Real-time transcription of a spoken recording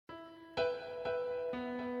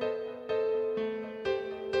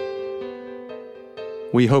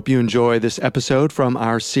We hope you enjoy this episode from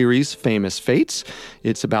our series, Famous Fates.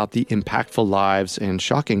 It's about the impactful lives and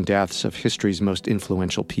shocking deaths of history's most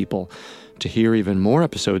influential people. To hear even more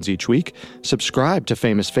episodes each week, subscribe to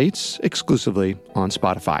Famous Fates exclusively on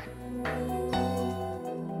Spotify.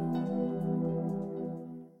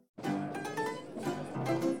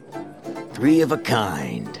 Three of a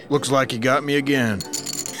kind. Looks like you got me again.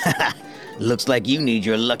 Looks like you need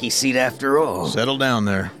your lucky seat after all. Settle down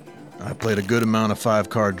there. I played a good amount of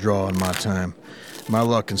 5-card draw in my time. My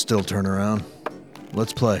luck can still turn around.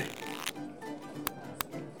 Let's play.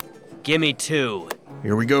 Gimme 2.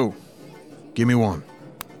 Here we go. Give me 1.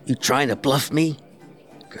 You trying to bluff me?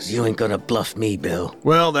 'Cause you ain't gonna bluff me, Bill.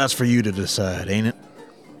 Well, that's for you to decide, ain't it?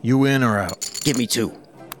 You in or out? Give me 2.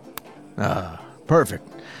 Perfect.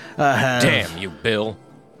 I have... Damn you, Bill.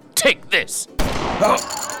 Take this!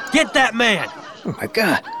 Oh, get that man! Oh my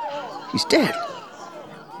God. He's dead.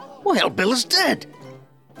 Well, Bill is dead.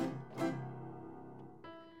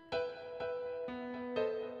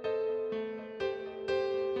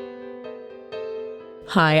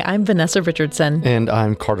 Hi, I'm Vanessa Richardson. And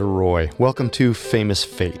I'm Carter Roy. Welcome to Famous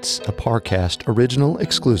Fates, a Parcast original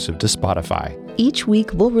exclusive to Spotify. Each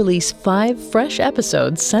week, we'll release 5 fresh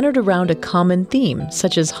episodes centered around a common theme,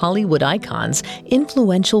 such as Hollywood icons,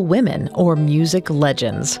 influential women, or music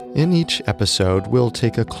legends. In each episode, we'll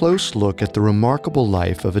take a close look at the remarkable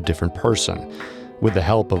life of a different person. With the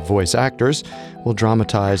help of voice actors, we'll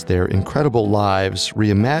dramatize their incredible lives,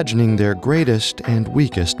 reimagining their greatest and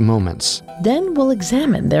weakest moments. Then we'll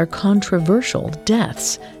examine their controversial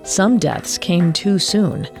deaths. Some deaths came too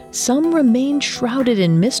soon, some remained shrouded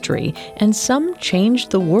in mystery, and some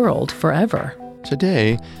changed the world forever.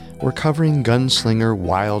 Today, we're covering gunslinger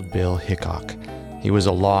Wild Bill Hickok. He was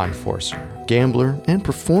a law enforcer, gambler, and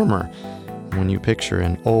performer. When you picture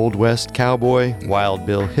an Old West Cowboy, Wild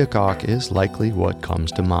Bill Hickok is likely what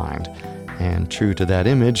comes to mind. And true to that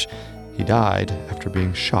image, he died after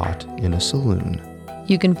being shot in a saloon.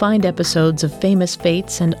 You can find episodes of Famous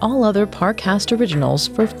Fates and all other Parcast originals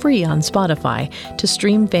for free on Spotify. To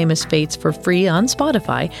stream Famous Fates for free on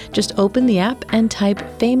Spotify, just open the app and type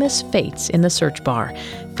Famous Fates in the search bar.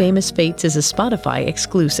 Famous Fates is a Spotify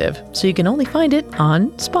exclusive, so you can only find it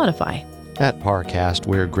on Spotify. At Parcast,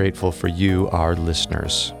 we're grateful for you, our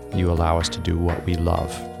listeners. You allow us to do what we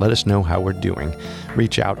love. Let us know how we're doing.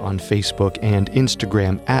 Reach out on Facebook and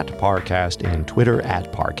Instagram at Parcast and Twitter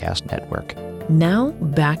at Parcast Network. Now,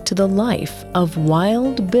 back to the life of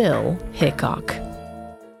Wild Bill Hickok.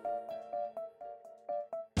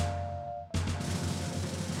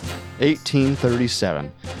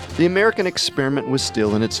 (1837). The American experiment was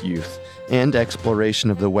still in its youth, and exploration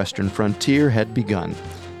of the western frontier had begun.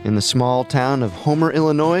 In the small town of Homer,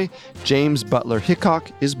 Illinois, James Butler Hickok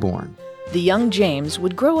is born. The young James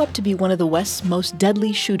would grow up to be one of the West's most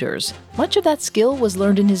deadly shooters. Much of that skill was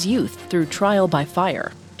learned in his youth through trial by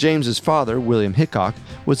fire. James's father, William Hickok,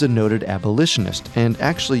 was a noted abolitionist and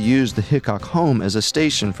actually used the Hickok home as a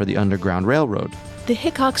station for the Underground Railroad. The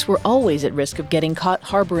Hickoks were always at risk of getting caught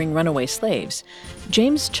harboring runaway slaves.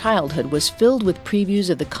 James' childhood was filled with previews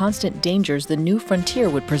of the constant dangers the new frontier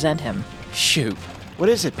would present him. Shoot. What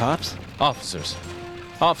is it, Pops? Officers.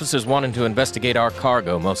 Officers wanting to investigate our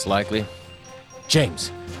cargo, most likely.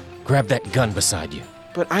 James, grab that gun beside you.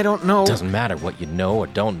 But I don't know. Doesn't matter what you know or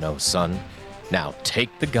don't know, son. Now take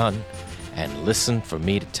the gun and listen for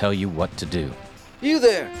me to tell you what to do. You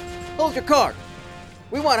there! Hold your cart!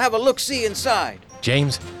 We want to have a look-see inside.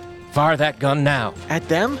 James, fire that gun now. At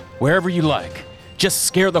them? Wherever you like. Just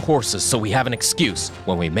scare the horses so we have an excuse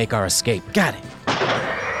when we make our escape. Got it.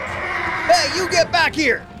 Hey, you get back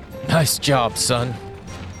here! Nice job, son.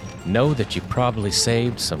 Know that you probably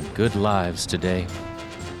saved some good lives today.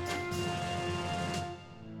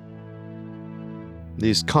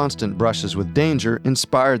 These constant brushes with danger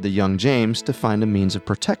inspired the young James to find a means of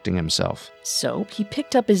protecting himself. So he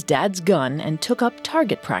picked up his dad's gun and took up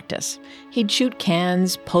target practice. He'd shoot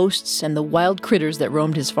cans, posts, and the wild critters that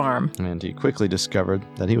roamed his farm. And he quickly discovered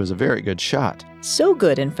that he was a very good shot. So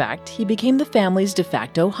good, in fact, he became the family's de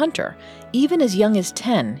facto hunter. Even as young as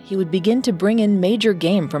 10, he would begin to bring in major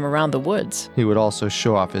game from around the woods. He would also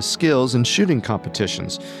show off his skills in shooting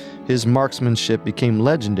competitions. His marksmanship became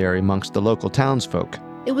legendary amongst the local townsfolk.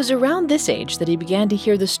 It was around this age that he began to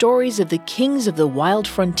hear the stories of the kings of the wild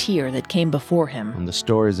frontier that came before him. And the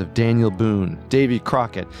stories of Daniel Boone, Davy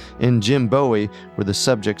Crockett, and Jim Bowie were the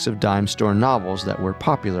subjects of dime store novels that were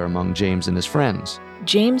popular among James and his friends.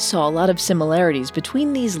 James saw a lot of similarities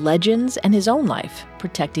between these legends and his own life,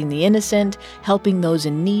 protecting the innocent, helping those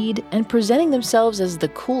in need, and presenting themselves as the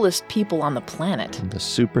coolest people on the planet. The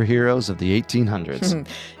superheroes of the 1800s.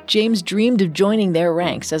 James dreamed of joining their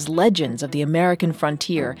ranks as legends of the American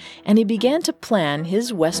frontier, and he began to plan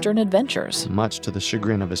his Western adventures. Much to the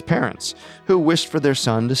chagrin of his parents, who wished for their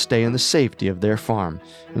son to stay in the safety of their farm,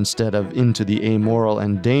 instead of into the amoral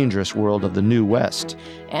and dangerous world of the New West.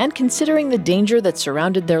 And considering the danger that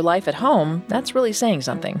surrounded their life at home, that's really saying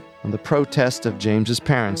something. And the protest of James's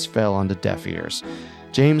parents fell onto deaf ears.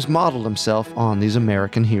 James modeled himself on these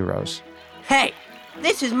American heroes. Hey,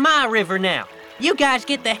 this is my river now. You guys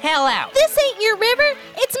get the hell out. This ain't your river.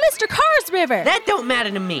 It's Mr. Carr's river. That don't matter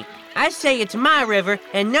to me. I say it's my river,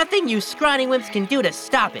 and nothing you scrawny wimps can do to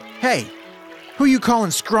stop it. Hey, who you calling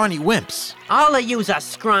scrawny wimps? All of yous are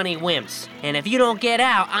scrawny wimps, and if you don't get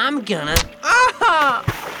out, I'm gonna... Ah!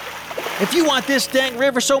 If you want this dang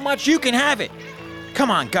river so much, you can have it. Come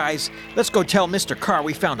on, guys. Let's go tell Mr. Carr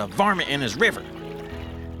we found a varmint in his river.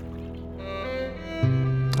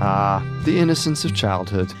 Ah, the innocence of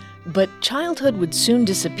childhood. But childhood would soon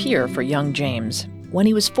disappear for young James. When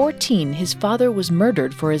he was 14, his father was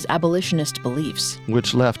murdered for his abolitionist beliefs,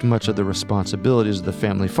 Which left much of the responsibilities of the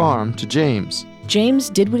family farm to James.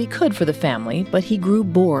 James did what he could for the family, but he grew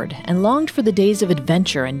bored and longed for the days of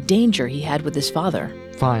adventure and danger he had with his father.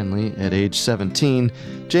 Finally, at age 17,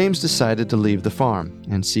 James decided to leave the farm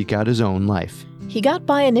and seek out his own life. He got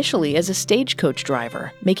by initially as a stagecoach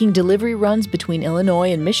driver, making delivery runs between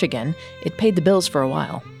Illinois and Michigan. It paid the bills for a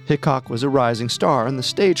while. Hickok was a rising star in the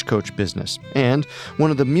stagecoach business, and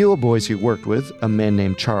one of the mule boys he worked with, a man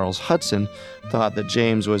named Charles Hudson, thought that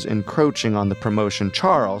James was encroaching on the promotion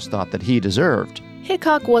Charles thought that he deserved.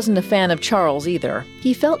 Hickok wasn't a fan of Charles either.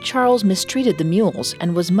 He felt Charles mistreated the mules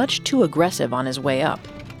and was much too aggressive on his way up.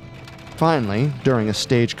 Finally, during a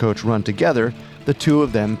stagecoach run together, the two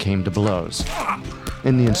of them came to blows.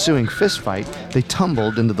 In the ensuing fistfight, they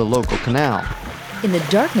tumbled into the local canal. In the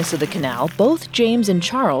darkness of the canal, both James and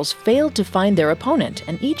Charles failed to find their opponent,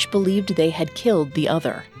 and each believed they had killed the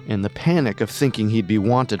other. In the panic of thinking he'd be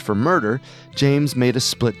wanted for murder, James made a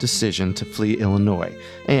split decision to flee Illinois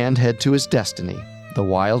and head to his destiny, the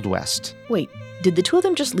Wild West. Wait, did the two of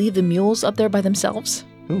them just leave the mules up there by themselves?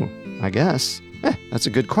 Ooh, I guess. That's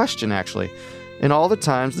a good question, actually. In all the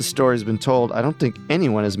times the story's been told, I don't think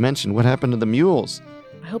anyone has mentioned what happened to the mules.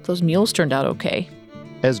 I hope those mules turned out okay.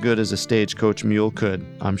 As good as a stagecoach mule could,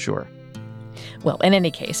 I'm sure. Well, in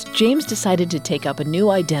any case, James decided to take up a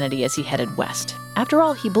new identity as he headed west. After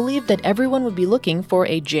all, he believed that everyone would be looking for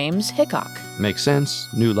a James Hickok. Makes sense.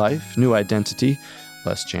 New life, new identity,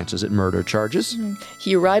 less chances at murder charges.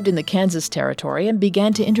 He arrived in the Kansas Territory and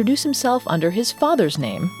began to introduce himself under his father's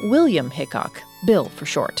name, William Hickok, Bill for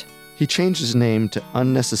short. He changed his name to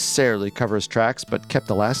unnecessarily cover his tracks, but kept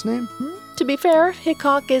the last name? To be fair,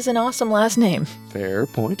 Hickok is an awesome last name. Fair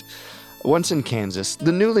point. Once in Kansas,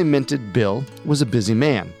 the newly minted Bill was a busy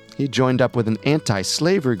man. He joined up with an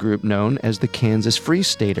anti-slavery group known as the Kansas Free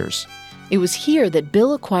Staters. It was here that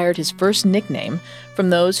Bill acquired his first nickname from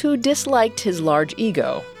those who disliked his large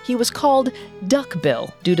ego. He was called Duck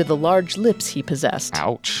Bill due to the large lips he possessed.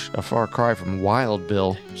 Ouch, a far cry from Wild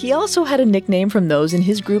Bill. He also had a nickname from those in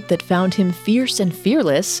his group that found him fierce and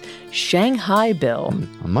fearless, Shanghai Bill.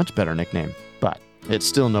 A much better nickname, but it's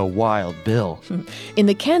still no Wild Bill. In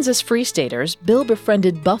the Kansas Free Staters, Bill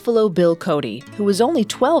befriended Buffalo Bill Cody, who was only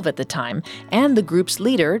 12 at the time, and the group's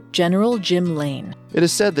leader, General Jim Lane. It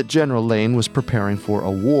is said that General Lane was preparing for a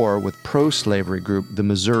war with pro-slavery group the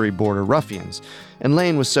Missouri Border Ruffians, and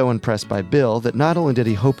Lane was so impressed by Bill that not only did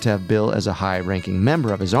he hope to have Bill as a high-ranking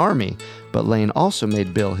member of his army, but Lane also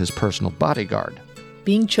made Bill his personal bodyguard.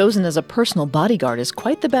 Being chosen as a personal bodyguard is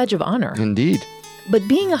quite the badge of honor. Indeed. But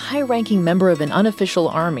being a high-ranking member of an unofficial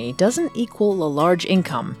army doesn't equal a large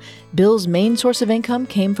income. Bill's main source of income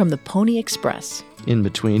came from the Pony Express. In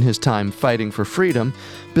between his time fighting for freedom,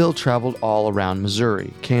 Bill traveled all around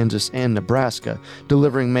Missouri, Kansas, and Nebraska,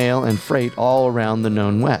 delivering mail and freight all around the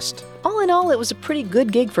known West. All in all, it was a pretty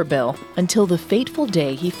good gig for Bill, until the fateful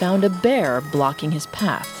day he found a bear blocking his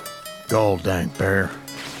path. Gold dang bear.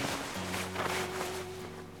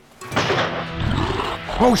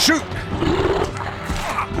 Oh, shoot!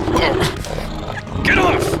 Get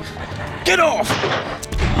off! Get off!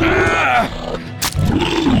 Ah!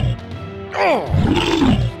 Oh!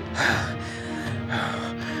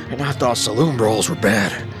 And I thought saloon brawls were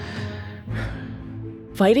bad.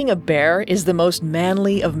 Fighting a bear is the most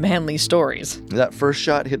manly of manly stories. That first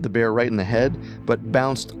shot hit the bear right in the head, but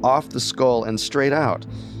bounced off the skull and straight out.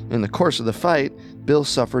 In the course of the fight, Bill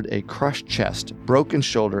suffered a crushed chest, broken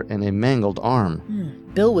shoulder, and a mangled arm.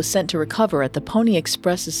 Bill was sent to recover at the Pony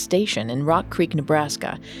Express's station in Rock Creek,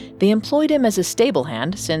 Nebraska. They employed him as a stable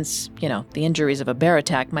hand since, the injuries of a bear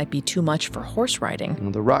attack might be too much for horse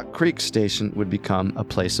riding. The Rock Creek station would become a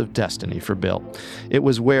place of destiny for Bill. It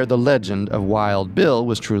was where the legend of Wild Bill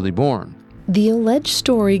was truly born. The alleged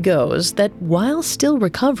story goes that while still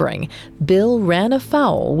recovering, Bill ran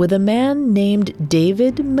afoul with a man named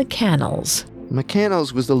David McCannels.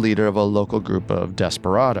 McCannels was the leader of a local group of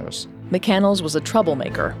desperados. McCannels was a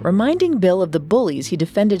troublemaker, reminding Bill of the bullies he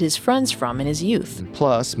defended his friends from in his youth.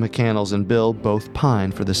 Plus, McCannels and Bill both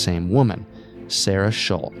pined for the same woman, Sarah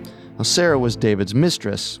Shull. Now, Sarah was David's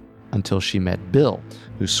mistress until she met Bill,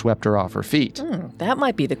 who swept her off her feet. That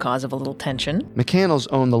might be the cause of a little tension. McCannels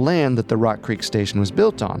owned the land that the Rock Creek station was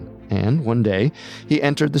built on, and one day, he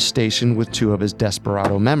entered the station with 2 of his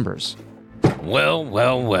desperado members.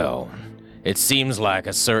 Well. It seems like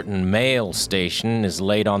a certain mail station is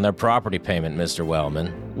late on their property payment, Mr.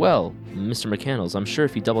 Wellman. Well, Mr. McCannels, I'm sure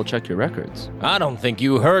if you double-check your records. I don't think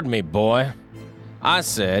you heard me, boy. I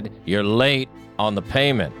said you're late on the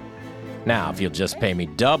payment. Now, if you'll just pay me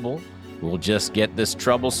double, we'll just get this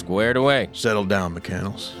trouble squared away. Settle down,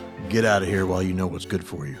 McCannels. Get out of here while you know what's good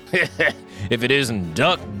for you. If it isn't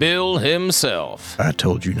Duck Bill himself. I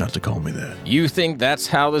told you not to call me that. You think that's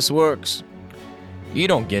how this works? You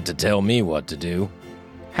don't get to tell me what to do.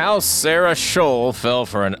 How Sarah Shull fell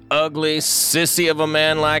for an ugly sissy of a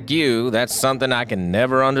man like you, that's something I can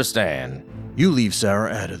never understand. You leave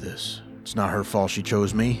Sarah out of this. It's not her fault she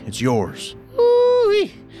chose me, it's yours.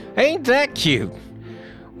 Ooh-wee, ain't that cute?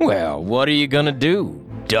 Well, what are you gonna do,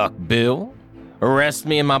 Duck Bill? Arrest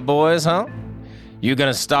me and my boys, huh? You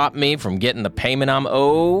gonna stop me from getting the payment I'm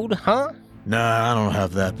owed, huh? Nah, I don't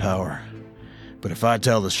have that power. But if I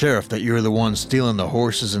tell the sheriff that you're the one stealing the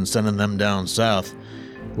horses and sending them down south,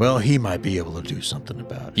 well, he might be able to do something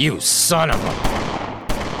about it. You son of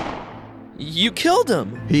a... You killed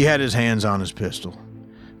him! He had his hands on his pistol.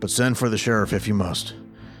 But send for the sheriff if you must.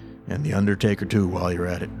 And the undertaker too while you're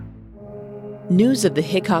at it. News of the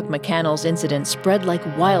Hickok-McCannels incident spread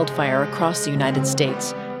like wildfire across the United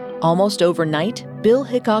States. Almost overnight, Bill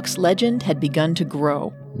Hickok's legend had begun to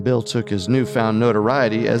grow. Bill took his newfound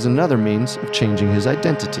notoriety as another means of changing his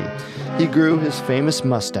identity. He grew his famous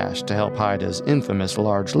mustache to help hide his infamous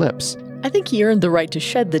large lips. I think he earned the right to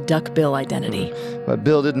shed the Duck Bill identity. But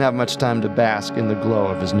Bill didn't have much time to bask in the glow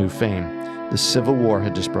of his new fame. The Civil War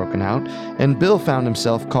had just broken out, and Bill found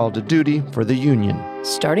himself called to duty for the Union.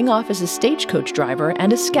 Starting off as a stagecoach driver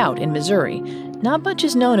and a scout in Missouri, not much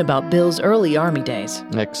is known about Bill's early Army days.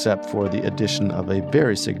 Except for the addition of a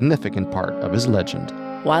very significant part of his legend.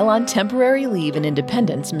 While on temporary leave in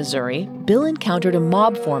Independence, Missouri, Bill encountered a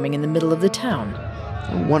mob forming in the middle of the town.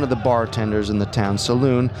 One of the bartenders in the town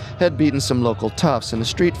saloon had beaten some local toughs in a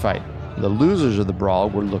street fight. The losers of the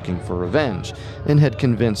brawl were looking for revenge and had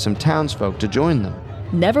convinced some townsfolk to join them.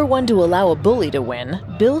 Never one to allow a bully to win,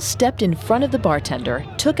 Bill stepped in front of the bartender,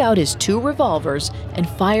 took out his 2 revolvers, and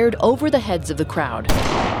fired over the heads of the crowd.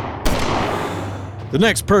 The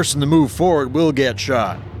next person to move forward will get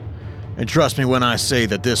shot. And trust me when I say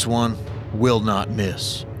that this one will not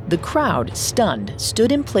miss. The crowd, stunned,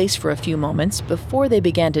 stood in place for a few moments before they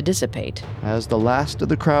began to dissipate. As the last of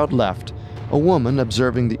the crowd left, a woman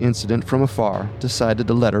observing the incident from afar decided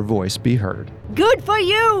to let her voice be heard. Good for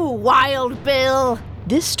you, Wild Bill!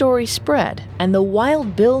 This story spread, and the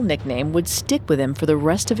Wild Bill nickname would stick with him for the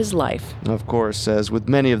rest of his life. Of course, as with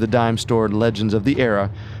many of the dime-stored legends of the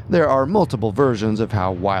era, there are multiple versions of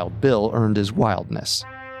how Wild Bill earned his wildness.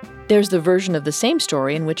 There's the version of the same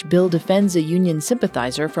story in which Bill defends a Union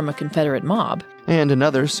sympathizer from a Confederate mob. And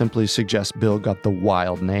another simply suggests Bill got the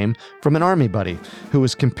Wild name from an Army buddy who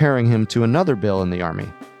was comparing him to another Bill in the Army,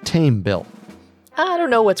 Tame Bill. I don't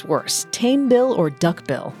know what's worse, Tame Bill or Duck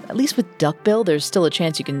Bill. At least with Duck Bill, there's still a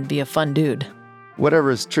chance you can be a fun dude. Whatever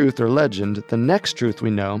is truth or legend, the next truth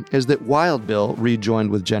we know is that Wild Bill rejoined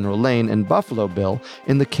with General Lane and Buffalo Bill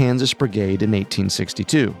in the Kansas Brigade in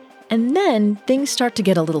 1862. And then things start to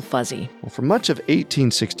get a little fuzzy. Well, for much of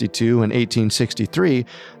 1862 and 1863,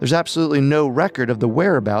 there's absolutely no record of the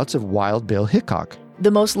whereabouts of Wild Bill Hickok.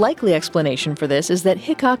 The most likely explanation for this is that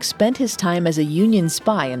Hickok spent his time as a Union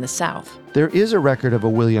spy in the South. There is a record of a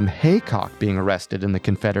William Haycock being arrested in the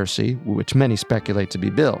Confederacy, which many speculate to be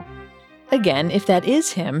Bill. Again, if that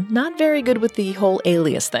is him, not very good with the whole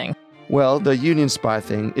alias thing. Well, the Union spy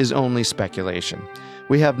thing is only speculation.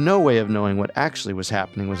 We have no way of knowing what actually was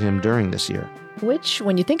happening with him during this year. Which,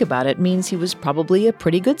 when you think about it, means he was probably a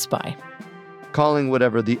pretty good spy. Calling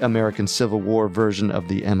whatever the American Civil War version of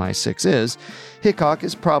the MI6 is, Hickok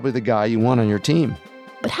is probably the guy you want on your team.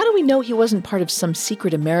 But how do we know he wasn't part of some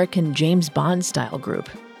secret American James Bond-style group?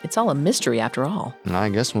 It's all a mystery after all. I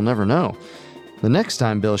guess we'll never know. The next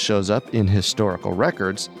time Bill shows up in historical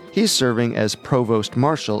records, he's serving as provost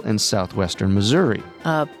marshal in southwestern Missouri.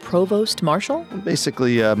 Provost marshal?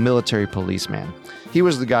 Basically a military policeman. He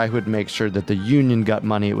was the guy who would make sure that the Union got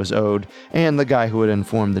money it was owed, and the guy who would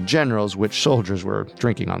inform the generals which soldiers were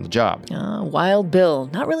drinking on the job. Wild Bill,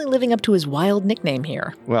 not really living up to his wild nickname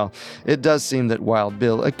here. Well, it does seem that Wild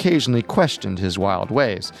Bill occasionally questioned his wild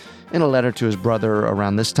ways. In a letter to his brother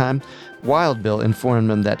around this time, Wild Bill informed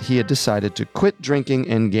him that he had decided to quit drinking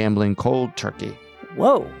and gambling cold turkey.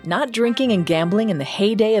 Whoa, not drinking and gambling in the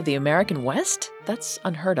heyday of the American West? That's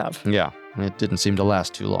unheard of. Yeah, it didn't seem to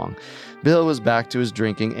last too long. Bill was back to his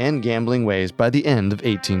drinking and gambling ways by the end of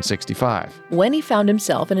 1865. When he found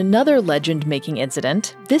himself in another legend-making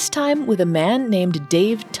incident, this time with a man named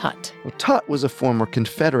Dave Tutt. Well, Tutt was a former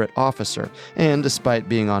Confederate officer, and despite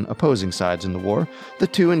being on opposing sides in the war, the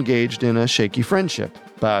two engaged in a shaky friendship,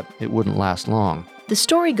 but it wouldn't last long. The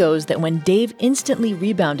story goes that when Dave instantly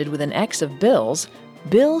rebounded with an ex of Bill's,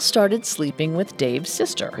 Bill started sleeping with Dave's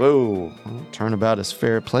sister. Whoa, well, turnabout is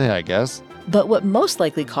fair play, I guess. But what most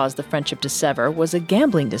likely caused the friendship to sever was a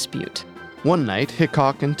gambling dispute. One night,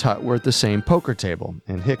 Hickok and Tutt were at the same poker table,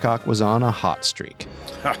 and Hickok was on a hot streak.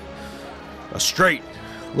 Ha! A straight.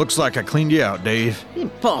 Looks like I cleaned you out, Dave.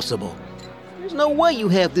 Impossible. There's no way you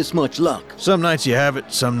have this much luck. Some nights you have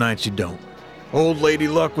it, some nights you don't. Old Lady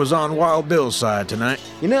Luck was on Wild Bill's side tonight.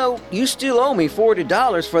 You know, you still owe me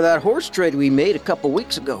 $40 for that horse trade we made a couple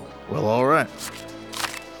weeks ago. Well, all right.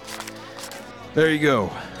 There you go.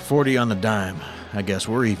 40 on the dime. I guess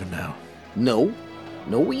we're even now. No,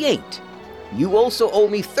 we ain't. You also owe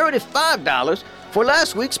me $35 for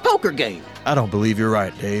last week's poker game. I don't believe you're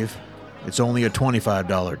right, Dave. It's only a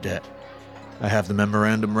 $25 debt. I have the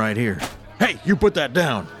memorandum right here. Hey, you put that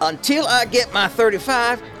down. Until I get my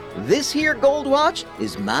 $35, this here gold watch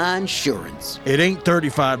is my insurance. It ain't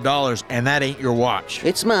 $35, and that ain't your watch.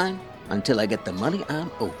 It's mine until I get the money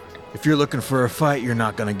I'm owed. If you're looking for a fight, you're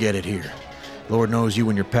not gonna get it here. Lord knows you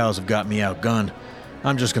and your pals have got me outgunned.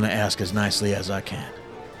 I'm just gonna ask as nicely as I can.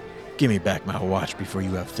 Give me back my watch before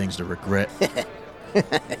you have things to regret.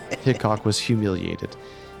 Hickok was humiliated.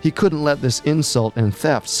 He couldn't let this insult and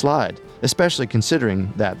theft slide, especially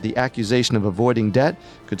considering that the accusation of avoiding debt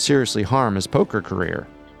could seriously harm his poker career.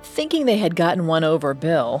 Thinking they had gotten one over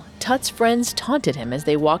Bill, Tutt's friends taunted him as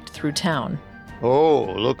they walked through town. Oh,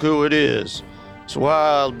 look who it is. It's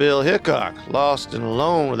Wild Bill Hickok, lost and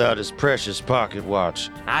alone without his precious pocket watch.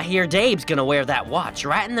 I hear Dave's gonna wear that watch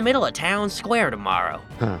right in the middle of town square tomorrow.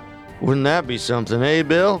 Huh. Wouldn't that be something, eh,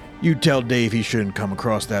 Bill? You tell Dave he shouldn't come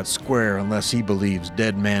across that square unless he believes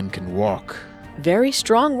dead man can walk. Very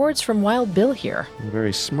strong words from Wild Bill here.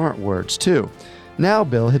 Very smart words, too. Now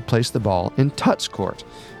Bill had placed the ball in Tutt's court.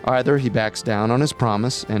 Either he backs down on his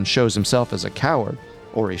promise and shows himself as a coward,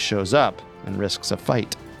 or he shows up and risks a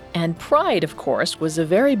fight. And pride, of course, was a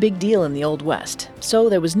very big deal in the Old West, so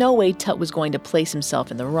there was no way Tutt was going to place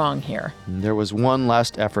himself in the wrong here. There was one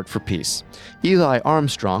last effort for peace. Eli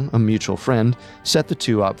Armstrong, a mutual friend, set the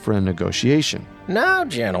two up for a negotiation. Now,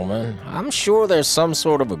 gentlemen, I'm sure there's some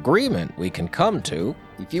sort of agreement we can come to.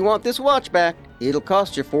 If you want this watch back, it'll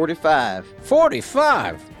cost you $45.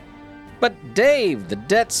 45? But Dave, the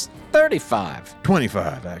debt's 35.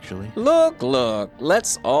 25, actually. Look,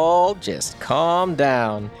 let's all just calm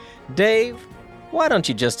down. Dave, why don't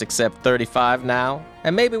you just accept 35 now?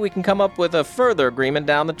 And maybe we can come up with a further agreement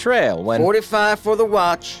down the trail when... 45 for the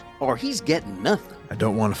watch, or he's getting nothing. I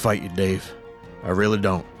don't want to fight you, Dave. I really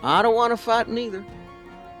don't. I don't want to fight neither.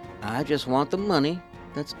 I just want the money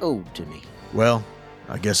that's owed to me. Well,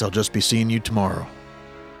 I guess I'll just be seeing you tomorrow.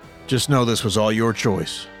 Just know this was all your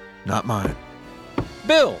choice, not mine.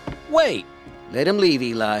 Bill, wait! Let him leave,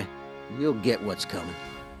 Eli. You'll get what's coming.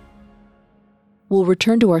 We'll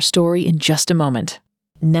return to our story in just a moment.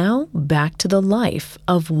 Now, back to the life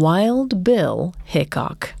of Wild Bill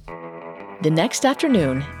Hickok. The next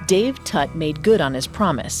afternoon, Dave Tutt made good on his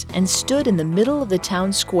promise and stood in the middle of the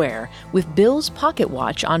town square with Bill's pocket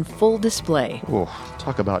watch on full display. Oh,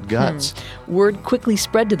 talk about guts. Word quickly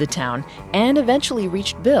spread to the town and eventually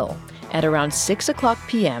reached Bill. At around 6 o'clock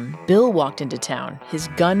p.m., Bill walked into town, his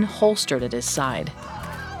gun holstered at his side.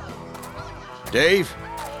 Dave,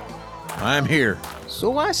 I'm here.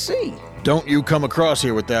 So I see. Don't you come across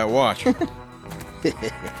here with that watch. You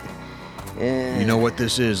know what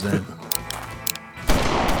this is, then?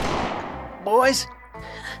 Boys,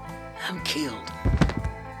 I'm killed.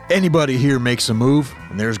 Anybody here makes a move,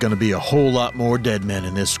 and there's gonna be a whole lot more dead men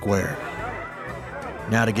in this square.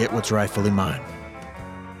 Now to get what's rightfully mine.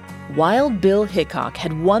 Wild Bill Hickok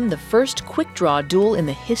had won the first quick-draw duel in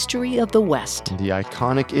the history of the West. The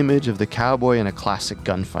iconic image of the cowboy in a classic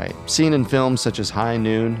gunfight, seen in films such as High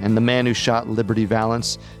Noon and The Man Who Shot Liberty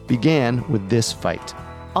Valance, began with this fight.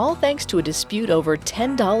 All thanks to a dispute over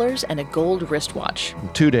 $10 and a gold wristwatch.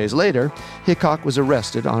 2 days later, Hickok was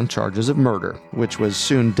arrested on charges of murder, which was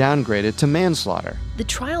soon downgraded to manslaughter. The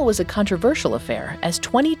trial was a controversial affair, as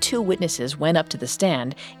 22 witnesses went up to the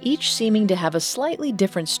stand, each seeming to have a slightly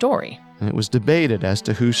different story. It was debated as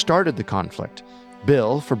to who started the conflict: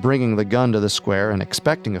 Bill for bringing the gun to the square and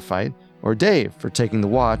expecting a fight, or Dave for taking the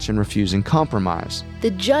watch and refusing compromise.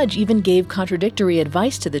 The judge even gave contradictory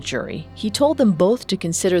advice to the jury. He told them both to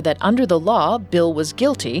consider that under the law, Bill was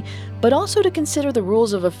guilty, but also to consider the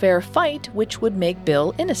rules of a fair fight, which would make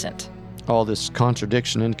Bill innocent. All this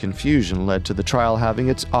contradiction and confusion led to the trial having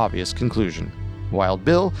its obvious conclusion. Wild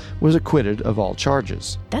Bill was acquitted of all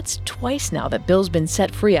charges. That's twice now that Bill's been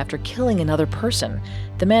set free after killing another person.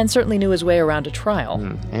 The man certainly knew his way around a trial.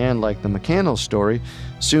 And like the McCannell story,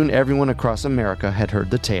 soon everyone across America had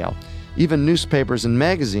heard the tale. Even newspapers and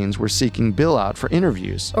magazines were seeking Bill out for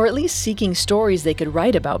interviews. Or at least seeking stories they could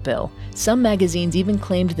write about Bill. Some magazines even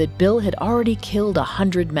claimed that Bill had already killed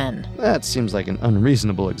 100 men. That seems like an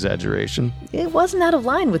unreasonable exaggeration. It wasn't out of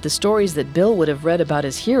line with the stories that Bill would have read about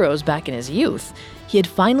his heroes back in his youth. He had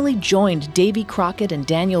finally joined Davy Crockett and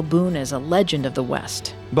Daniel Boone as a legend of the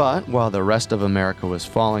West. But while the rest of America was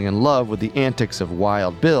falling in love with the antics of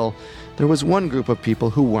Wild Bill, there was one group of people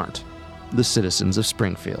who weren't: the citizens of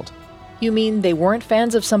Springfield. You mean they weren't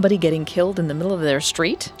fans of somebody getting killed in the middle of their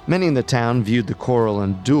street? Many in the town viewed the quarrel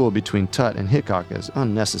and duel between Tut and Hickok as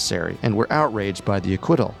unnecessary and were outraged by the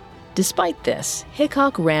acquittal. Despite this,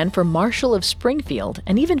 Hickok ran for Marshal of Springfield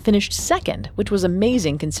and even finished second, which was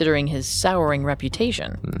amazing considering his souring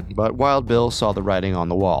reputation. But Wild Bill saw the writing on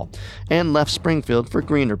the wall and left Springfield for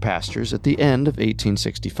greener pastures at the end of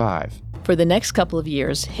 1865. For the next couple of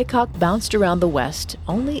years, Hickok bounced around the West,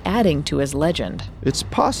 only adding to his legend. It's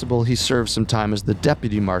possible he served some time as the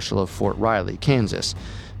deputy marshal of Fort Riley, Kansas,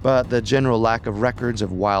 but the general lack of records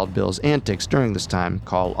of Wild Bill's antics during this time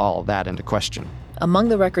call all that into question. Among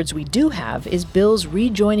the records we do have is Bill's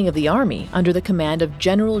rejoining of the Army under the command of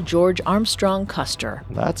General George Armstrong Custer.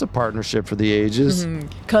 That's a partnership for the ages.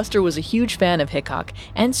 Custer was a huge fan of Hickok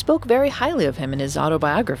and spoke very highly of him in his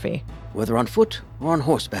autobiography. Whether on foot or on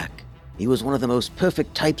horseback, he was one of the most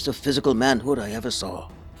perfect types of physical manhood I ever saw.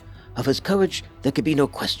 Of his courage, there could be no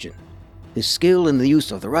question. His skill in the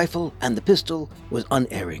use of the rifle and the pistol was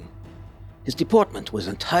unerring. His deportment was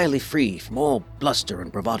entirely free from all bluster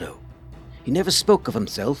and bravado. He never spoke of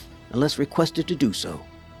himself unless requested to do so.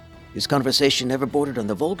 His conversation never bordered on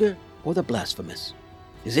the vulgar or the blasphemous.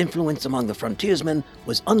 His influence among the frontiersmen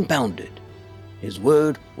was unbounded. His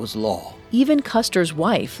word was law. Even Custer's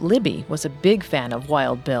wife, Libby, was a big fan of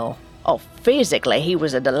Wild Bill. Oh, physically, he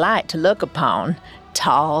was a delight to look upon.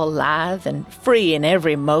 Tall, lithe, and free in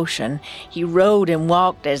every motion, he rode and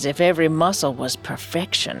walked as if every muscle was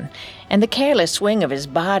perfection, and the careless swing of his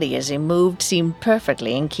body as he moved seemed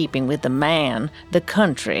perfectly in keeping with the man, the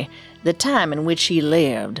country, the time in which he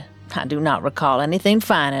lived. I do not recall anything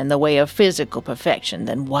finer in the way of physical perfection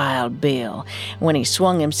than Wild Bill, when he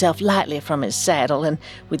swung himself lightly from his saddle and,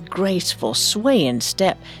 with graceful, swaying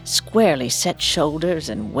step, squarely set shoulders,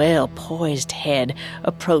 and well-poised head,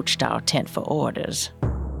 approached our tent for orders.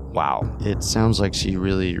 Wow, it sounds like she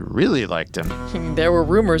really, really liked him. There were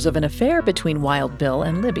rumors of an affair between Wild Bill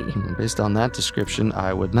and Libby. Based on that description,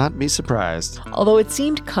 I would not be surprised. Although it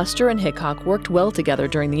seemed Custer and Hickok worked well together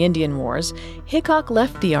during the Indian Wars, Hickok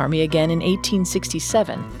left the Army again in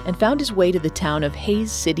 1867 and found his way to the town of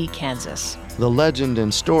Hays City, Kansas. The legend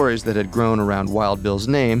and stories that had grown around Wild Bill's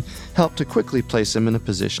name helped to quickly place him in a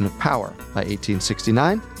position of power. By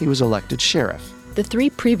 1869, he was elected sheriff. The 3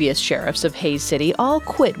 previous sheriffs of Hays City all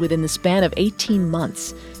quit within the span of 18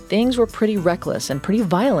 months. Things were pretty reckless and pretty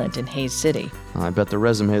violent in Hays City. I bet the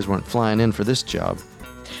resumes weren't flying in for this job.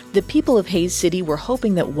 The people of Hays City were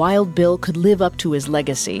hoping that Wild Bill could live up to his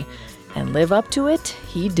legacy. And live up to it,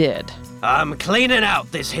 he did. I'm cleaning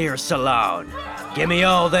out this here saloon. Give me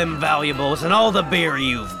all them valuables and all the beer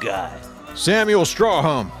you've got. Samuel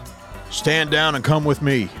Strawham, stand down and come with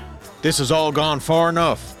me. This has all gone far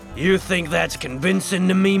enough. You think that's convincing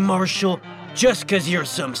to me, Marshal? Just 'cause you're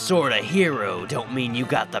some sort of hero don't mean you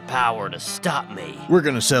got the power to stop me. We're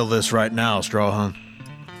gonna settle this right now, Strawham.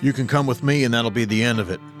 You can come with me and that'll be the end of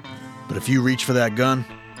it. But if you reach for that gun,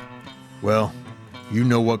 well, you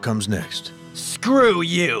know what comes next. Screw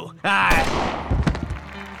you! I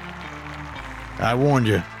warned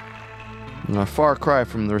you. A far cry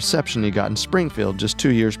from the reception he got in Springfield just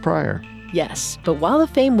 2 years prior. Yes, but while the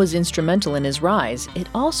fame was instrumental in his rise, it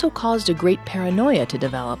also caused a great paranoia to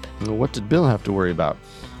develop. Well, what did Bill have to worry about?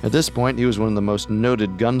 At this point, he was one of the most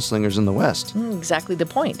noted gunslingers in the West. Exactly the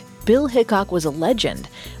point. Bill Hickok was a legend,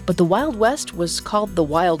 but the Wild West was called the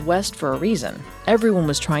Wild West for a reason. Everyone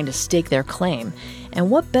was trying to stake their claim. And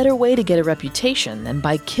what better way to get a reputation than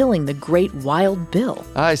by killing the great Wild Bill?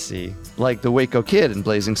 I see. Like the Waco Kid in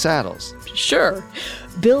Blazing Saddles. Sure.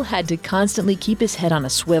 Bill had to constantly keep his head on a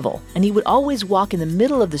swivel, and he would always walk in the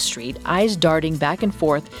middle of the street, eyes darting back and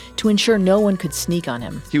forth to ensure no one could sneak on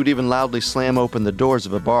him. He would even loudly slam open the doors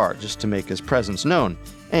of a bar just to make his presence known,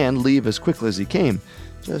 and leave as quickly as he came,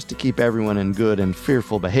 just to keep everyone in good and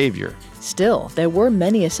fearful behavior. Still, there were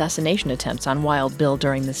many assassination attempts on Wild Bill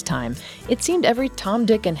during this time. It seemed every Tom,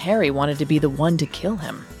 Dick, and Harry wanted to be the one to kill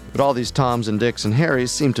him. But all these Toms and Dicks and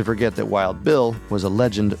Harrys seemed to forget that Wild Bill was a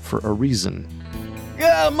legend for a reason.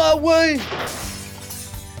 Get out of my way!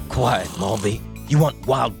 Quiet, Mulvey. You want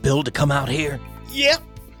Wild Bill to come out here? Yep.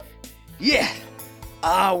 Yeah.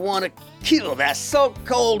 I want to kill that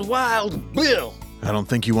so-called Wild Bill. I don't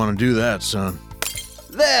think you want to do that, son.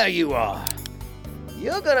 There you are.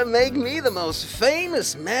 You're gonna make me the most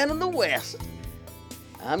famous man in the West.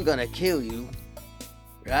 I'm gonna kill you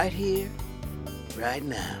right here, right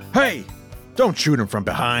now. Hey! Don't shoot him from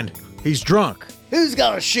behind. He's drunk. Who's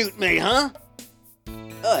gonna shoot me, huh?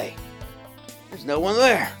 Hey, there's no one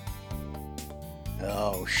there.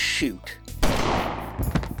 Oh, shoot.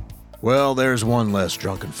 Well, there's one less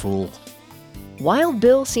drunken fool. Wild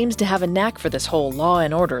Bill seems to have a knack for this whole law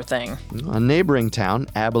and order thing. A neighboring town,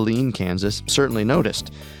 Abilene, Kansas, certainly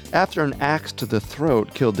noticed. After an axe to the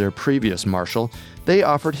throat killed their previous marshal, they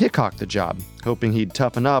offered Hickok the job, hoping he'd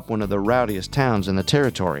toughen up one of the rowdiest towns in the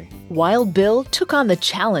territory. Wild Bill took on the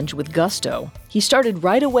challenge with gusto. He started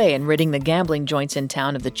right away in ridding the gambling joints in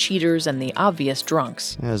town of the cheaters and the obvious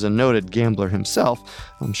drunks. As a noted gambler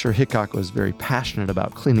himself, I'm sure Hickok was very passionate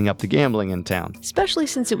about cleaning up the gambling in town. Especially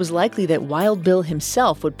since it was likely that Wild Bill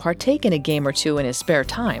himself would partake in a game or two in his spare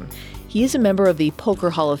time. He is a member of the Poker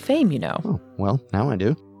Hall of Fame, you know. Oh, well, now I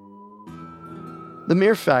do. The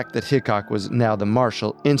mere fact that Hickok was now the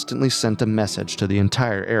marshal instantly sent a message to the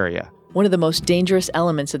entire area. One of the most dangerous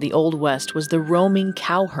elements of the Old West was the roaming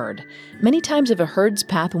cowherd. Many times if a herd's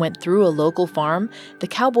path went through a local farm, the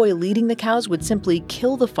cowboy leading the cows would simply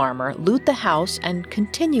kill the farmer, loot the house, and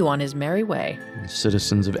continue on his merry way.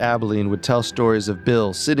 Citizens of Abilene would tell stories of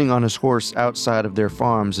Bill sitting on his horse outside of their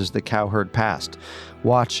farms as the cowherd passed,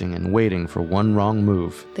 watching and waiting for one wrong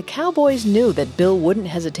move. The cowboys knew that Bill wouldn't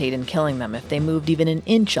hesitate in killing them if they moved even an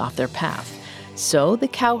inch off their path. So the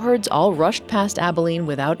cowherds all rushed past Abilene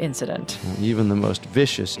without incident. Even the most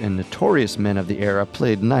vicious and notorious men of the era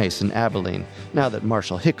played nice in Abilene, now that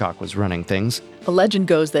Marshal Hickok was running things. A legend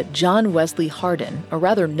goes that John Wesley Hardin, a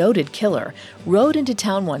rather noted killer, rode into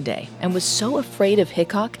town one day and was so afraid of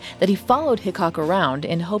Hickok that he followed Hickok around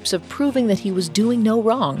in hopes of proving that he was doing no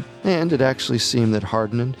wrong. And it actually seemed that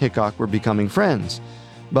Hardin and Hickok were becoming friends.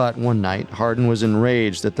 But one night, Hardin was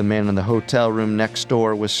enraged that the man in the hotel room next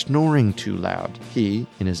door was snoring too loud. He,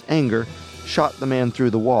 in his anger, shot the man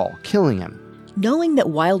through the wall, killing him. Knowing that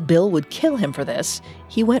Wild Bill would kill him for this,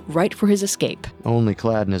 he went right for his escape. Only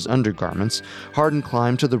clad in his undergarments, Hardin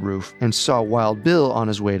climbed to the roof and saw Wild Bill on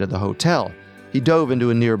his way to the hotel. He dove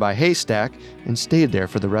into a nearby haystack and stayed there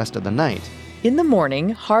for the rest of the night. In the morning,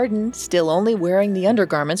 Hardin, still only wearing the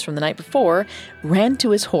undergarments from the night before, ran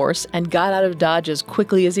to his horse and got out of Dodge as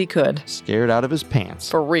quickly as he could. Scared out of his pants.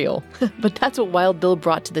 For real. But that's what Wild Bill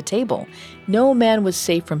brought to the table. No man was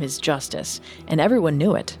safe from his justice, and everyone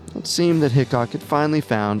knew it. It seemed that Hickok had finally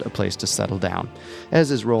found a place to settle down, as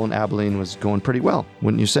his role in Abilene was going pretty well,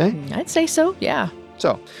 wouldn't you say? I'd say so, yeah.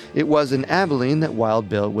 So, it was in Abilene that Wild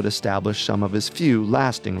Bill would establish some of his few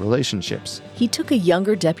lasting relationships. He took a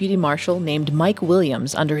younger deputy marshal named Mike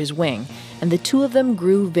Williams under his wing, and the two of them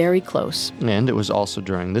grew very close. And it was also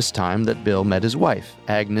during this time that Bill met his wife,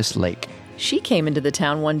 Agnes Lake. She came into the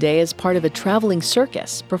town one day as part of a traveling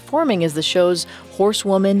circus, performing as the show's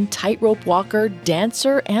horsewoman, tightrope walker,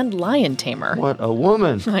 dancer, and lion tamer. What a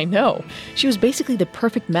woman! I know. She was basically the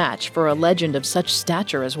perfect match for a legend of such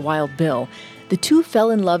stature as Wild Bill. The two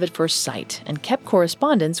fell in love at first sight and kept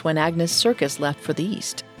correspondence when Agnes' circus left for the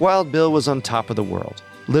east. Wild Bill was on top of the world,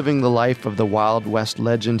 living the life of the Wild West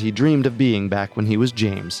legend he dreamed of being back when he was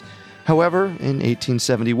James. However, in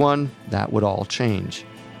 1871, that would all change.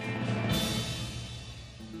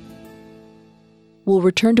 We'll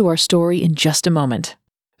return to our story in just a moment.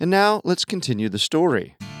 And now, let's continue the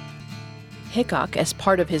story. Hickok, as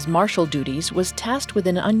part of his marshal duties, was tasked with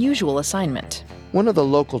an unusual assignment. One of the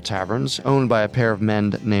local taverns, owned by a pair of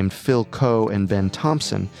men named Phil Coe and Ben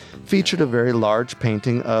Thompson, featured a very large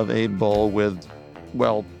painting of a bull with,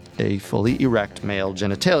 well, a fully erect male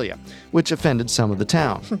genitalia, which offended some of the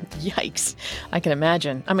town. Yikes. I can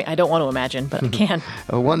imagine. I mean, I don't want to imagine, but I can.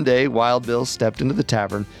 One day, Wild Bill stepped into the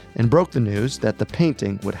tavern and broke the news that the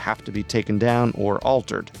painting would have to be taken down or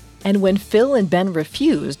altered. And when Phil and Ben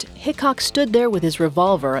refused, Hickok stood there with his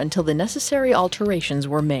revolver until the necessary alterations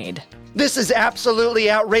were made. This is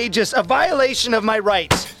absolutely outrageous, a violation of my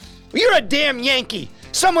rights. You're a damn Yankee.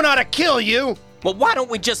 Someone ought to kill you. Well, why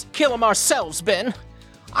don't we just kill him ourselves, Ben?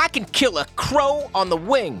 I can kill a crow on the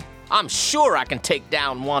wing. I'm sure I can take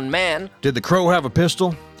down one man. Did the crow have a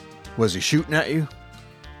pistol? Was he shooting at you?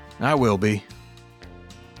 I will be.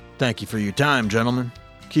 Thank you for your time, gentlemen.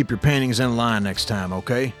 Keep your paintings in line next time,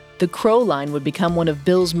 okay? The crow line would become one of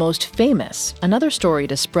Bill's most famous, another story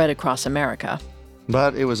to spread across America.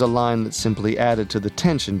 But it was a line that simply added to the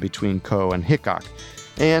tension between Coe and Hickok.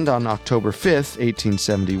 And on October 5th,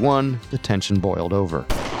 1871, the tension boiled over.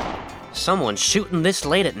 Someone shooting this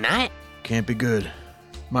late at night? Can't be good.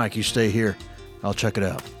 Mike, you stay here. I'll check it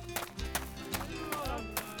out.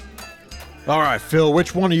 All right, Phil,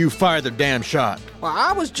 which one of you fired the damn shot? Well,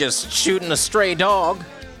 I was just shooting a stray dog.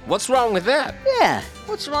 What's wrong with that? Yeah,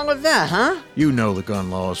 what's wrong with that, huh? You know the gun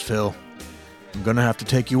laws, Phil. I'm gonna have to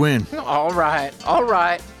take you in. All right, all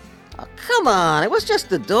right. Oh, come on, it was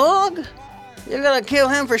just a dog. You're gonna kill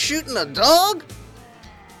him for shooting a dog?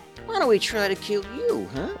 Why don't we try to kill you,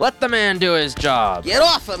 huh? Let the man do his job. Get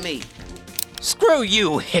off of me! Screw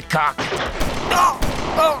you, Hickok.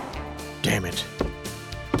 Damn it.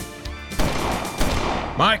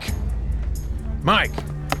 Mike! Mike!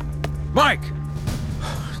 Mike!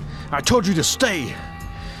 I told you to stay.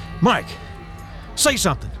 Mike, say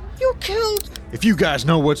something. You killed... If you guys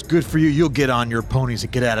know what's good for you, you'll get on your ponies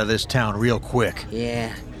and get out of this town real quick.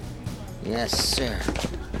 Yeah. Yes, sir.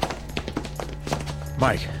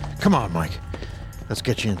 Mike, come on, Mike. Let's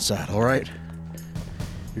get you inside, all right?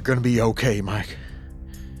 You're gonna be okay, Mike.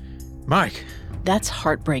 Mike! That's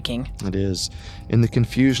heartbreaking. It is. In the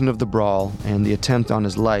confusion of the brawl and the attempt on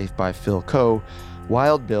his life by Phil Coe,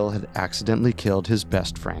 Wild Bill had accidentally killed his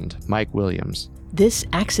best friend, Mike Williams. This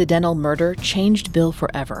accidental murder changed Bill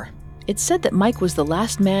forever. It's said that Mike was the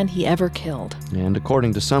last man he ever killed. And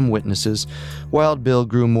according to some witnesses, Wild Bill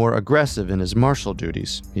grew more aggressive in his marshal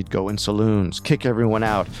duties. He'd go in saloons, kick everyone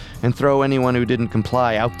out, and throw anyone who didn't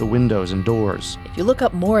comply out the windows and doors. If you look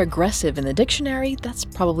up more aggressive in the dictionary, that's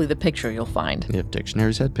probably the picture you'll find. If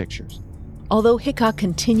dictionaries had pictures. Although Hickok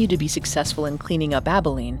continued to be successful in cleaning up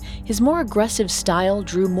Abilene, his more aggressive style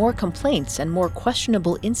drew more complaints and more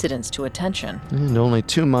questionable incidents to attention. And only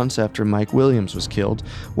 2 months after Mike Williams was killed,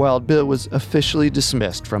 Wild Bill was officially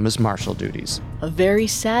dismissed from his marshal duties. A very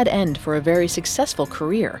sad end for a very successful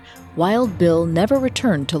career. Wild Bill never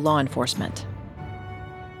returned to law enforcement.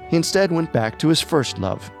 He instead went back to his first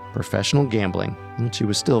love, professional gambling, which he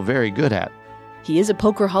was still very good at. He is a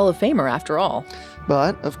Poker Hall of Famer after all.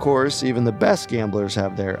 But, of course, even the best gamblers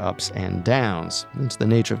have their ups and downs. It's the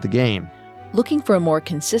nature of the game. Looking for a more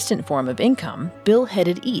consistent form of income, Bill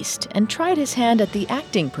headed east and tried his hand at the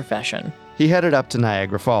acting profession. He headed up to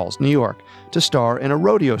Niagara Falls, New York, to star in a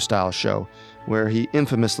rodeo-style show, where he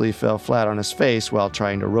infamously fell flat on his face while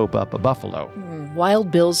trying to rope up a buffalo.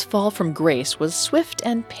 Wild Bill's fall from grace was swift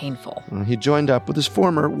and painful. He joined up with his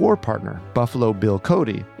former war partner, Buffalo Bill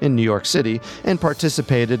Cody, in New York City and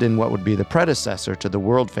participated in what would be the predecessor to the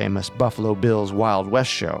world-famous Buffalo Bill's Wild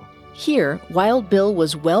West show. Here, Wild Bill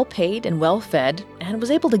was well paid and well fed and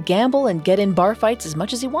was able to gamble and get in bar fights as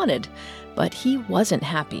much as he wanted. But he wasn't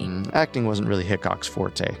happy. Acting wasn't really Hickok's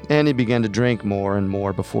forte, and he began to drink more and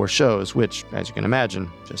more before shows, which, as you can imagine,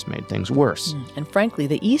 just made things worse. And frankly,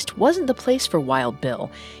 the East wasn't the place for Wild Bill.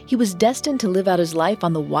 He was destined to live out his life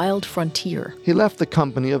on the wild frontier. He left the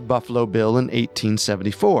company of Buffalo Bill in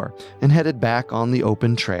 1874 and headed back on the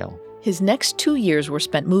open trail. His next 2 years were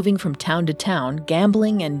spent moving from town to town,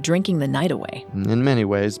 gambling and drinking the night away. In many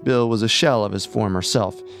ways, Bill was a shell of his former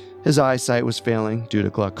self. His eyesight was failing due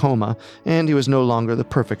to glaucoma, and he was no longer the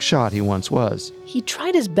perfect shot he once was. He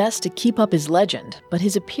tried his best to keep up his legend, but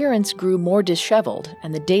his appearance grew more disheveled,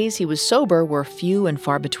 and the days he was sober were few and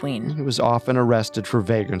far between. He was often arrested for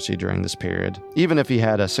vagrancy during this period, even if he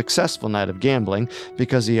had a successful night of gambling,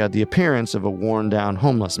 because he had the appearance of a worn-down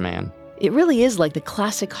homeless man. It really is like the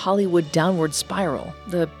classic Hollywood downward spiral,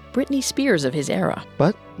 the Britney Spears of his era.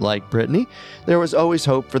 But, like Britney, there was always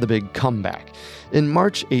hope for the big comeback. In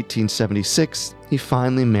March 1876, he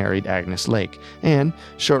finally married Agnes Lake, and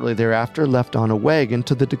shortly thereafter left on a wagon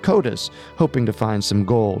to the Dakotas, hoping to find some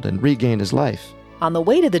gold and regain his life. On the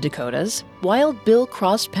way to the Dakotas, Wild Bill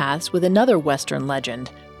crossed paths with another Western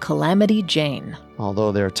legend, Calamity Jane.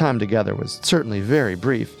 Although their time together was certainly very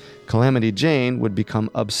brief, Calamity Jane would become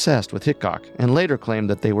obsessed with Hickok and later claimed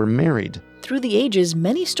that they were married. Through the ages,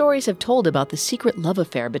 many stories have told about the secret love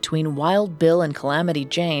affair between Wild Bill and Calamity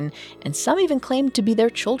Jane, and some even claimed to be their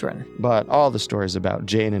children. But all the stories about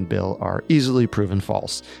Jane and Bill are easily proven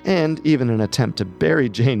false, and even an attempt to bury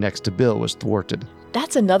Jane next to Bill was thwarted.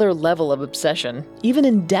 That's another level of obsession, even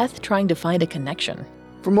in death trying to find a connection.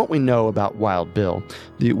 From what we know about Wild Bill,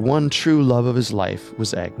 the one true love of his life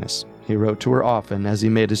was Agnes. He wrote to her often as he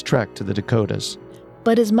made his trek to the Dakotas.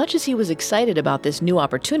 But as much as he was excited about this new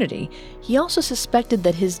opportunity, he also suspected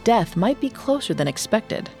that his death might be closer than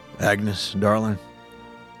expected. Agnes, darling,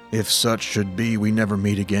 if such should be we never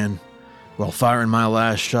meet again, while firing my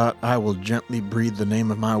last shot, I will gently breathe the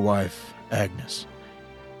name of my wife, Agnes.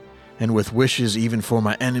 And with wishes even for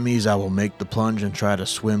my enemies, I will make the plunge and try to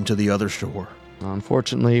swim to the other shore.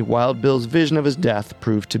 Unfortunately, Wild Bill's vision of his death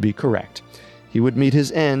proved to be correct. He would meet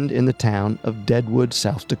his end in the town of Deadwood,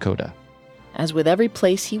 South Dakota. As with every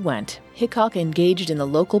place he went, Hickok engaged in the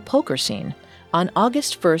local poker scene. On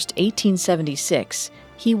August 1st, 1876,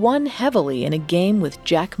 he won heavily in a game with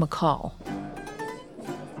Jack McCall.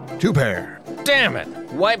 2 pair. Damn it!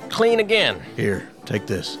 Wiped clean again. Here, take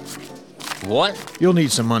this. What? You'll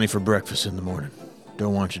need some money for breakfast in the morning.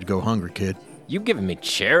 Don't want you to go hungry, kid. You giving me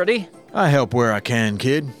charity? I help where I can,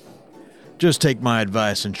 kid. Just take my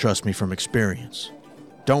advice and trust me from experience.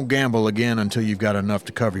 Don't gamble again until you've got enough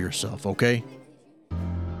to cover yourself, okay?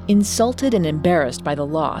 Insulted and embarrassed by the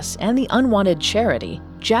loss and the unwanted charity,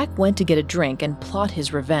 Jack went to get a drink and plot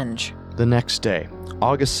his revenge. The next day,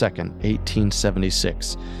 August 2nd,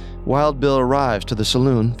 1876, Wild Bill arrives to the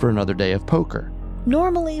saloon for another day of poker.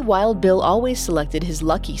 Normally, Wild Bill always selected his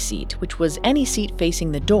lucky seat, which was any seat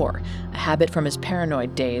facing the door, a habit from his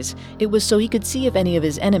paranoid days. It was so he could see if any of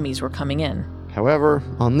his enemies were coming in. However,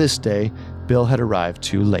 on this day, Bill had arrived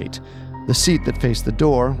too late. The seat that faced the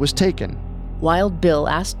door was taken. Wild Bill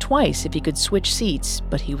asked twice if he could switch seats,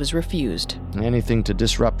 but he was refused. Anything to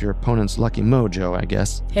disrupt your opponent's lucky mojo, I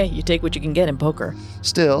guess. Hey, you take what you can get in poker.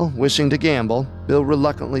 Still, wishing to gamble, Bill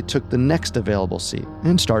reluctantly took the next available seat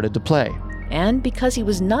and started to play. And because he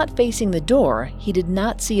was not facing the door, he did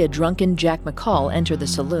not see a drunken Jack McCall enter the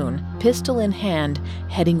saloon, pistol in hand,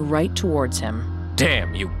 heading right towards him.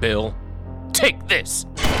 Damn you, Bill. Take this!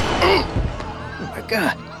 Oh my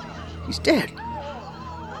God, he's dead.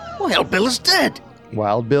 Wild Bill is dead.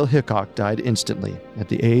 Wild Bill Hickok died instantly at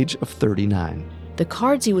the age of 39. The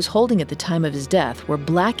cards he was holding at the time of his death were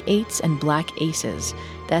black 8s and black aces.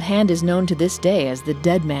 That hand is known to this day as the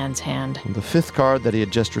dead man's hand. The 5th card that he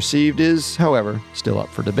had just received is, however, still up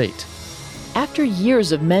for debate. After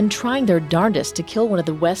years of men trying their darndest to kill one of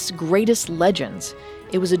the West's greatest legends,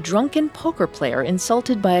 it was a drunken poker player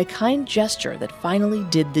insulted by a kind gesture that finally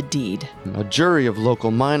did the deed. A jury of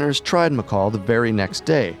local miners tried McCall the very next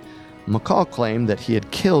day. McCall claimed that he had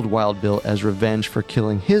killed Wild Bill as revenge for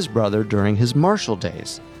killing his brother during his martial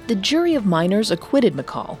days. The jury of miners acquitted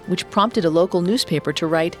McCall, which prompted a local newspaper to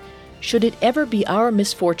write, "Should it ever be our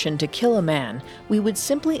misfortune to kill a man, we would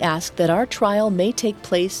simply ask that our trial may take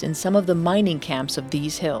place in some of the mining camps of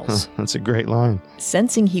these hills." That's a great line.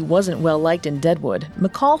 Sensing he wasn't well liked in Deadwood,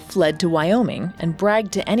 McCall fled to Wyoming and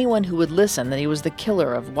bragged to anyone who would listen that he was the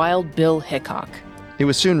killer of Wild Bill Hickok. It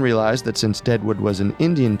was soon realized that since Deadwood was an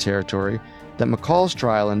Indian territory, that McCall's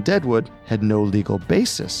trial in Deadwood had no legal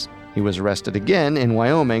basis. He was arrested again in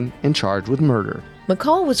Wyoming and charged with murder.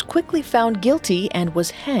 McCall was quickly found guilty and was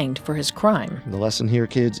hanged for his crime. The lesson here,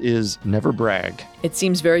 kids, is never brag. It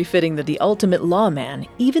seems very fitting that the ultimate lawman,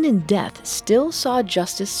 even in death, still saw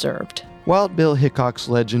justice served. Wild Bill Hickok's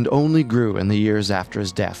legend only grew in the years after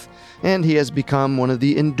his death, and he has become one of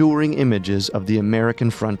the enduring images of the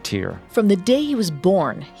American frontier. From the day he was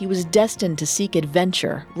born, he was destined to seek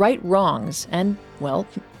adventure, right wrongs, and, well,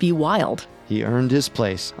 be wild. He earned his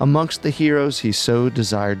place amongst the heroes he so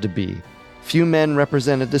desired to be. Few men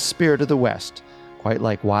represented the spirit of the West, quite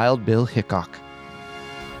like Wild Bill Hickok.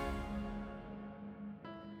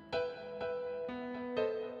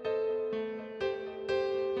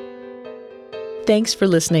 Thanks for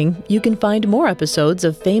listening. You can find more episodes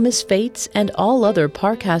of Famous Fates and all other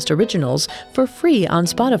Parcast originals for free on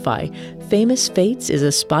Spotify. Famous Fates is a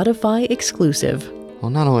Spotify exclusive. Well,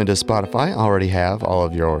 not only does Spotify already have all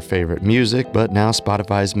of your favorite music, but now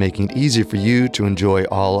Spotify is making it easy for you to enjoy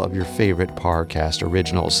all of your favorite Parcast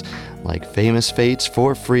originals, like Famous Fates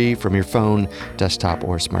for free from your phone, desktop,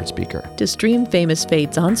 or smart speaker. To stream Famous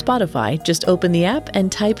Fates on Spotify, just open the app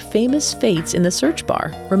and type Famous Fates in the search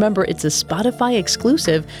bar. Remember, it's a Spotify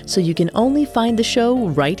exclusive, so you can only find the show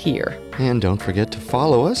right here. And don't forget to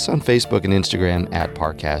follow us on Facebook and Instagram at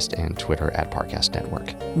Parcast and Twitter at Parcast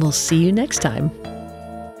Network. We'll see you next time.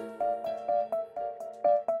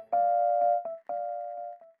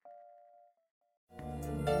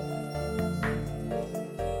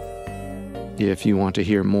 If you want to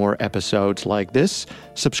hear more episodes like this,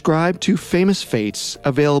 subscribe to Famous Fates,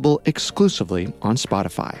 available exclusively on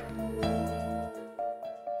Spotify.